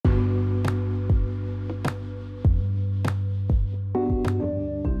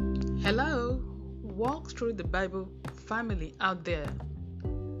through the Bible family out there.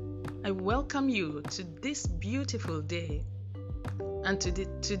 I welcome you to this beautiful day and to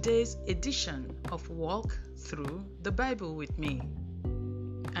today's edition of Walk Through the Bible with me.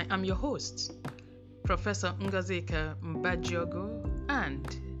 I am your host, Professor Ngazika Mbadiogo,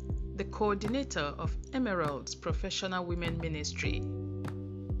 and the coordinator of Emerald's Professional Women Ministry.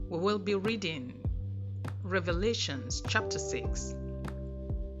 We will be reading Revelations chapter 6.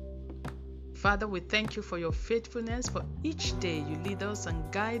 Father, we thank you for your faithfulness, for each day you lead us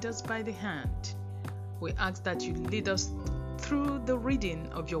and guide us by the hand. We ask that you lead us through the reading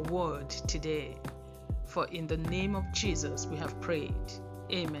of your word today. For in the name of Jesus we have prayed.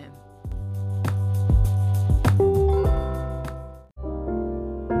 Amen.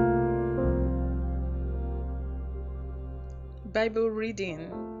 Bible reading,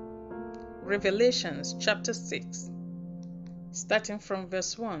 Revelations chapter 6, starting from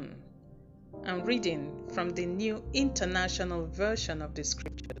verse 1. I'm reading from the New International Version of the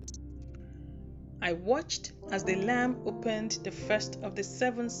Scriptures. I watched as the Lamb opened the first of the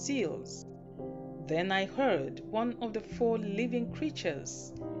 7 seals. Then I heard one of the 4 living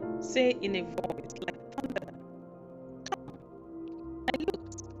creatures say in a voice like thunder, "Come." I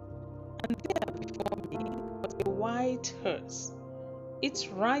looked, and there before me was a white horse. Its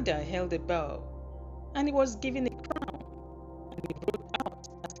rider held a bow, and he was given a crown, and he rode out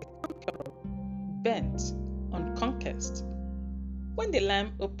as a conqueror, bent on conquest. When the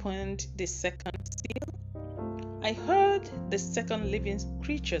Lamb opened the second seal, I heard the second living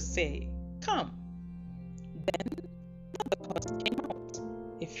creature say, "Come." Then another horse came out,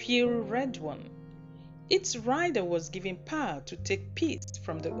 a fiery red one. Its rider was given power to take peace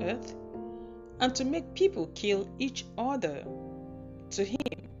from the earth and to make people kill each other. To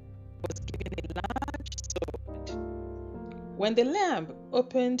him was given a large sword. When the Lamb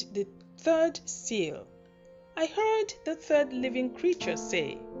opened the 3rd seal, I heard the 3rd living creature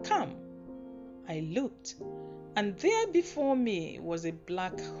say, "Come." I looked, and there before me was a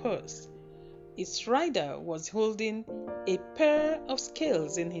black horse. Its rider was holding a pair of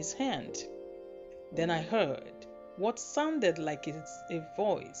scales in his hand. Then I heard what sounded like a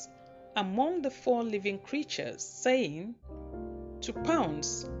voice among the 4 living creatures saying, 2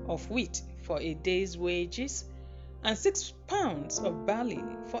 pounds of wheat for a day's wages, and 6 pounds of barley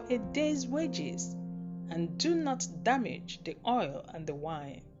for a day's wages, and do not damage the oil and the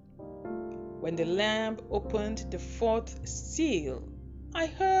wine. When the Lamb opened the 4th seal, I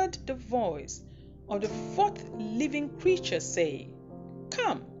heard the voice of the 4th living creature say,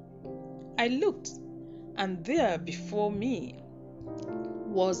 "Come." I looked, and there before me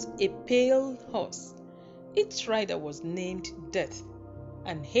was a pale horse. Its rider was named Death,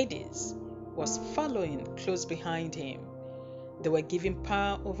 and Hades was following close behind him. They were given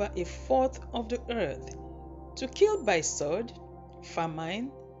power over 1/4 of the earth, to kill by sword,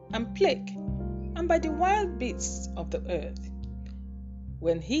 famine, and plague, and by the wild beasts of the earth.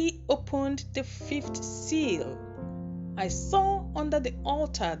 When he opened the 5th seal, I saw under the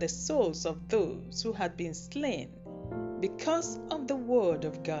altar the souls of those who had been slain because of the word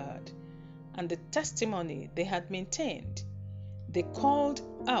of God and the testimony they had maintained. They called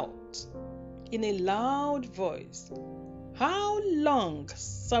out in a loud voice, "How long,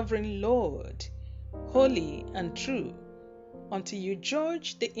 sovereign Lord, holy and true, until you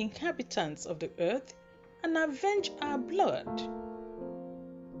judge the inhabitants of the earth and avenge our blood?"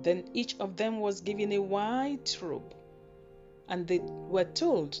 Then each of them was given a white robe, and they were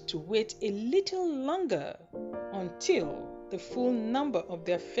told to wait a little longer until the full number of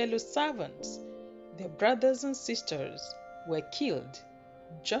their fellow servants, their brothers and sisters, were killed,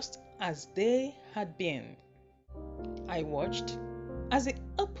 just as they had been. I watched as it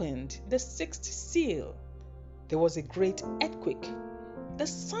opened the 6th seal. There was a great earthquake. The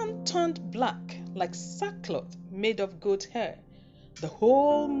sun turned black like sackcloth made of goat hair. The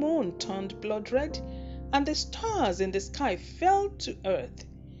whole moon turned blood red, and the stars in the sky fell to earth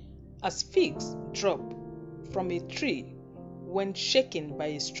as figs drop from a tree when shaken by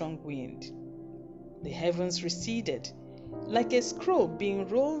a strong wind. The heavens receded like a scroll being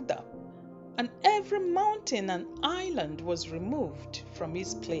rolled up, and every mountain and island was removed from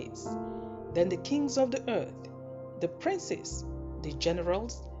its place. Then the kings of the earth, the princes, the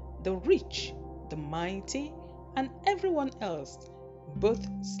generals, the rich, the mighty, and everyone else, both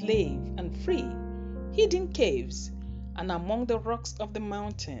slave and free, hid in caves and among the rocks of the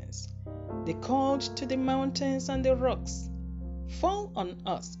mountains. They called to the mountains and the rocks, "Fall on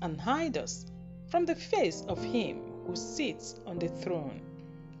us and hide us from the face of him who sits on the throne,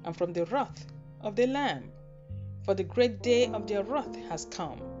 and from the wrath of the Lamb. For the great day of their wrath has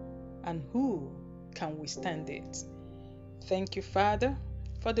come, and who can withstand it. Thank you, Father,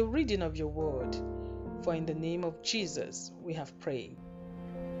 for the reading of your word. For in the name of Jesus we have prayed.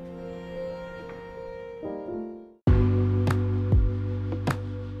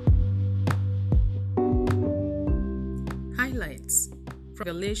 Highlights from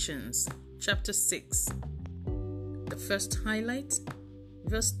Galatians chapter 6. The first highlight,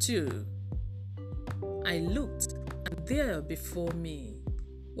 verse 2. I looked, and there before me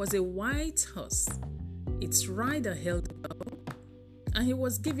was a white horse. Its rider held a bow, and he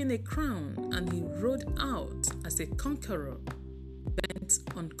was given a crown, and he rode out as a conqueror, bent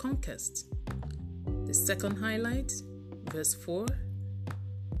on conquest. The second highlight, verse 4.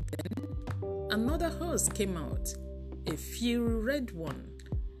 Then another horse came out, a fiery red one.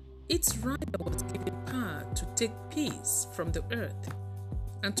 Its rider was given power to take peace from the earth,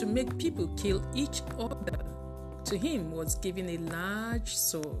 and to make people kill each other. To him was given a large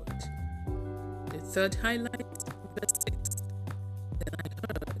sword. The third highlight, verse 6. Then I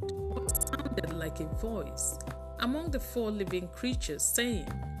heard what sounded like a voice among the 4 living creatures,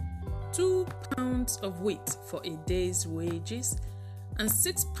 saying, 2 pounds of wheat for a day's wages, and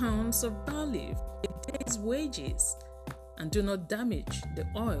 6 pounds of barley for a day's wages, and do not damage the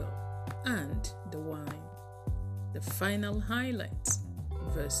oil and the wine. The final highlight,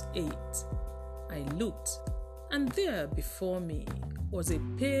 verse 8. I looked, and there before me was a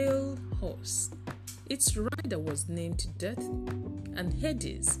pale horse. Its rider was named Death, and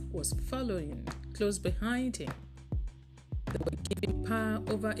Hades was following close behind him. They were given power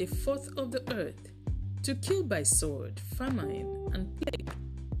over 1/4 of the earth, to kill by sword, famine, and plague,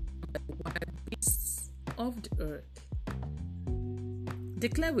 by the wild beasts of the earth.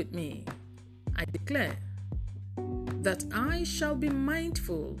 Declare with me, I declare that I shall be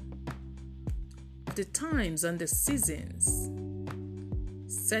mindful of the times and the seasons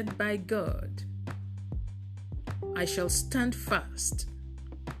set by God. I shall stand fast,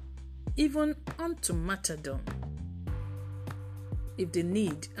 even unto martyrdom, if the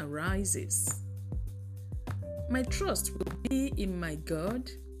need arises. My trust will be in my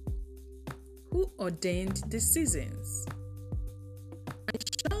God, who ordained the seasons. I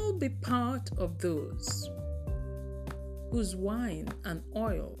shall be part of those whose wine and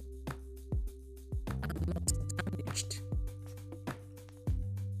oil are not damaged.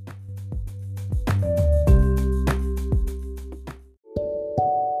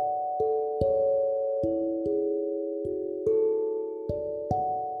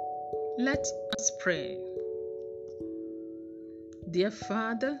 Let us pray. Dear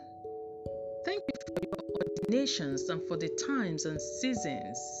Father, thank you for your ordinations and for the times and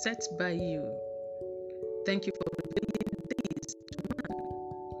seasons set by you. Thank you for revealing these to man.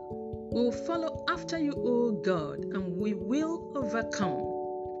 We will follow after you, O God, and we will overcome.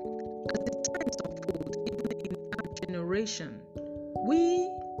 As the times unfold, even in our generation, we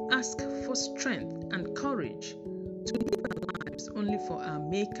ask for strength and courage to live our lives only for our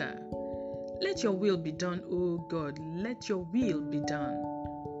Maker. Let your will be done, O God. Let your will be done.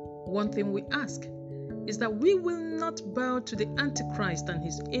 One thing we ask is that we will not bow to the Antichrist and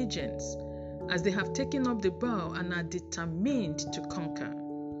his agents, as they have taken up the bow and are determined to conquer.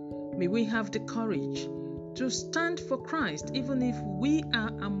 May we have the courage to stand for Christ, even if we are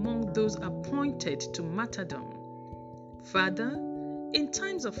among those appointed to martyrdom. Father, in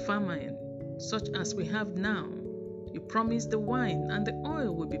times of famine, such as we have now, you promise the wine and the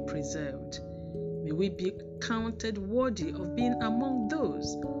oil will be preserved. May we be counted worthy of being among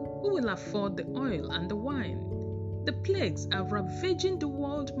those who will afford the oil and the wine. The plagues are ravaging the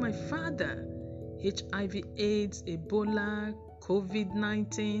world, my Father. HIV, AIDS, Ebola,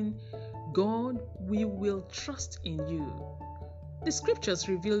 COVID-19. God, we will trust in you. The scriptures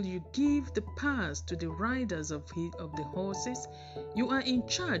reveal you give the powers to the riders of the horses. You are in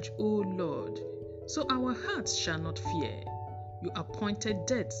charge, O Lord, so our hearts shall not fear. You appointed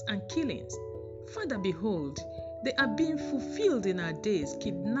deaths and killings. Father, behold, they are being fulfilled in our days.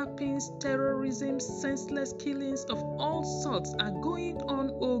 Kidnappings, terrorism, senseless killings of all sorts are going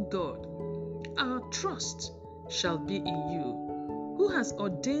on, O God. Our trust shall be in you, who has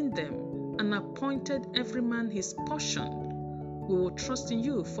ordained them and appointed every man his portion. We will trust in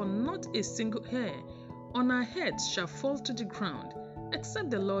you, for not a single hair on our heads shall fall to the ground, except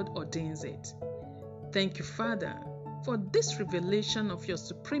the Lord ordains it. Thank you, Father, for this revelation of your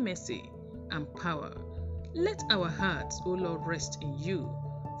supremacy and power. Let our hearts, O Lord, rest in you.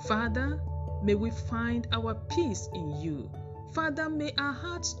 Father, may we find our peace in you. Father, may our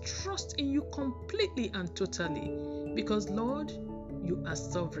hearts trust in you completely and totally, because, Lord, you are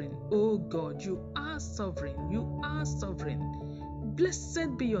sovereign. Oh God, you are sovereign. You are sovereign.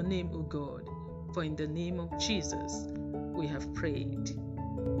 Blessed be your name, O God. For in the name of Jesus, we have prayed.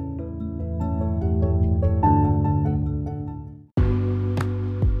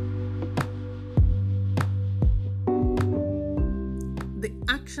 The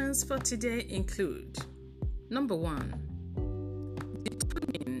actions for today include: number 1,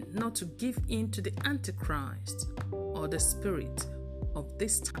 determine not to give in to the Antichrist or the spirit of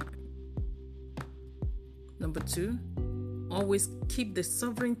this time. Number 2, always keep the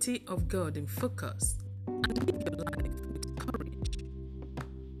sovereignty of God in focus and live your life with courage.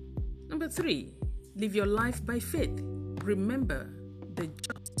 Number 3, live your life by faith. Remember, the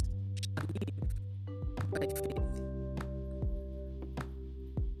just shall live by faith.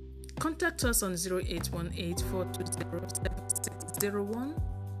 Contact us on 0818-420-7601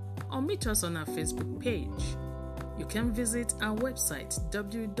 or meet us on our Facebook page. You can visit our website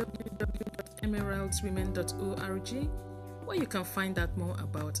www.emeraldswomen.org, where you can find out more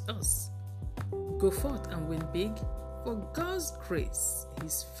about us. Go forth and win big, for God's grace,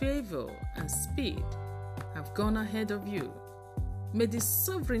 His favor and speed have gone ahead of you. May the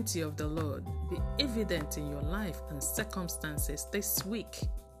sovereignty of the Lord be evident in your life and circumstances this week.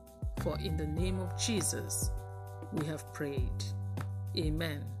 For in the name of Jesus, we have prayed.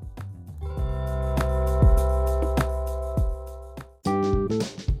 Amen.